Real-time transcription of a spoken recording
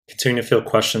Continuing to field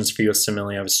questions for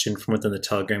USMLE, I have a student from within the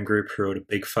Telegram group who wrote a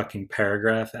big fucking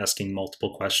paragraph asking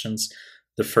multiple questions.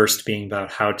 The first being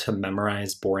about how to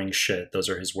memorize boring shit. Those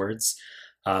are his words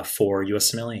for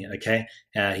USMLE. Okay,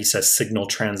 he says signal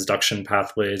transduction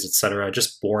pathways, etc.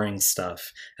 Just boring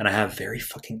stuff. And I have very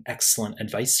fucking excellent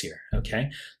advice here. Okay,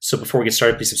 so before we get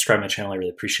started, please subscribe to my channel. I really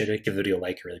appreciate it. Give the video a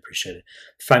like. I really appreciate it.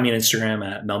 Find me on Instagram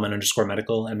at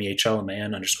Melman_medical,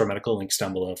 MEHLMAN_medical. Links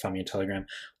down below. Find me on Telegram.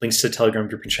 Links to the Telegram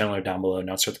group and channel are down below.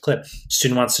 Now let's start the clip.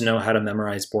 Student wants to know how to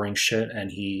memorize boring shit, and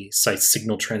he cites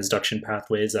signal transduction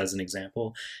pathways as an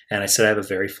example. And I said I have a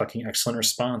very fucking excellent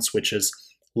response, which is,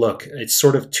 look, it's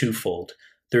sort of twofold.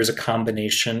 There's a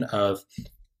combination of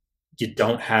you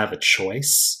don't have a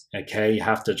choice, okay? You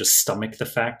have to just stomach the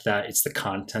fact that it's the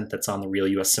content that's on the real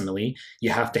USMLE. You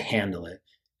have to handle it,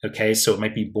 okay? So it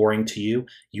might be boring to you.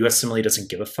 USMLE doesn't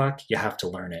give a fuck. You have to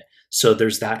learn it. So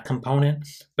there's that component.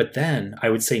 But then I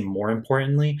would say more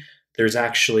importantly, there's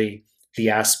actually the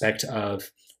aspect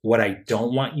of what I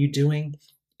don't want you doing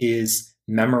is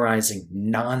memorizing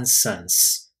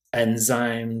nonsense,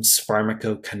 enzymes,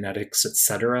 pharmacokinetics,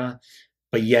 etc.,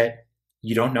 but yet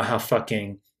you don't know how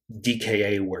fucking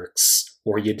DKA works,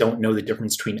 or you don't know the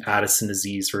difference between Addison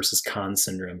disease versus Conn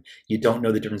syndrome. You don't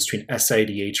know the difference between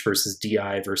SIDH versus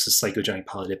DI versus psychogenic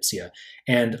polydipsia.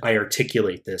 And I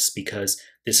articulate this because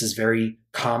this is very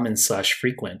common /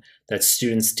 frequent that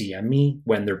students DM me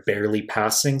when they're barely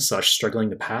passing / struggling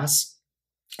to pass,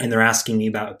 and they're asking me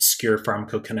about obscure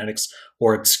pharmacokinetics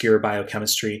or obscure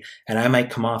biochemistry, and I might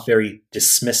come off very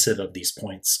dismissive of these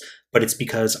points, but it's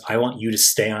because I want you to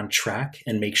stay on track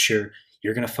and make sure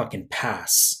you're gonna fucking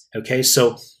pass, okay?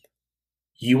 So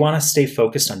you wanna stay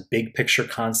focused on big picture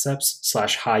concepts /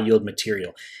 high yield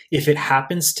material. If it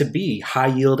happens to be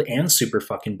high yield and super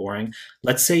fucking boring,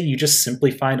 let's say you just simply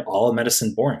find all of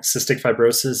medicine boring. Cystic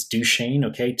fibrosis, Duchenne,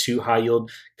 okay, 2 high yield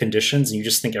conditions, and you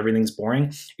just think everything's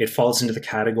boring. It falls into the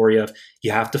category of you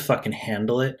have to fucking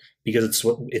handle it because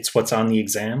it's what's on the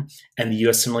exam, and the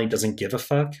USMLE doesn't give a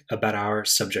fuck about our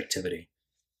subjectivity.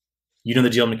 You know the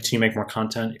deal. I'm gonna continue to make more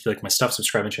content. If you like my stuff,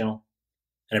 subscribe to my channel,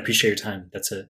 and I appreciate your time. That's it.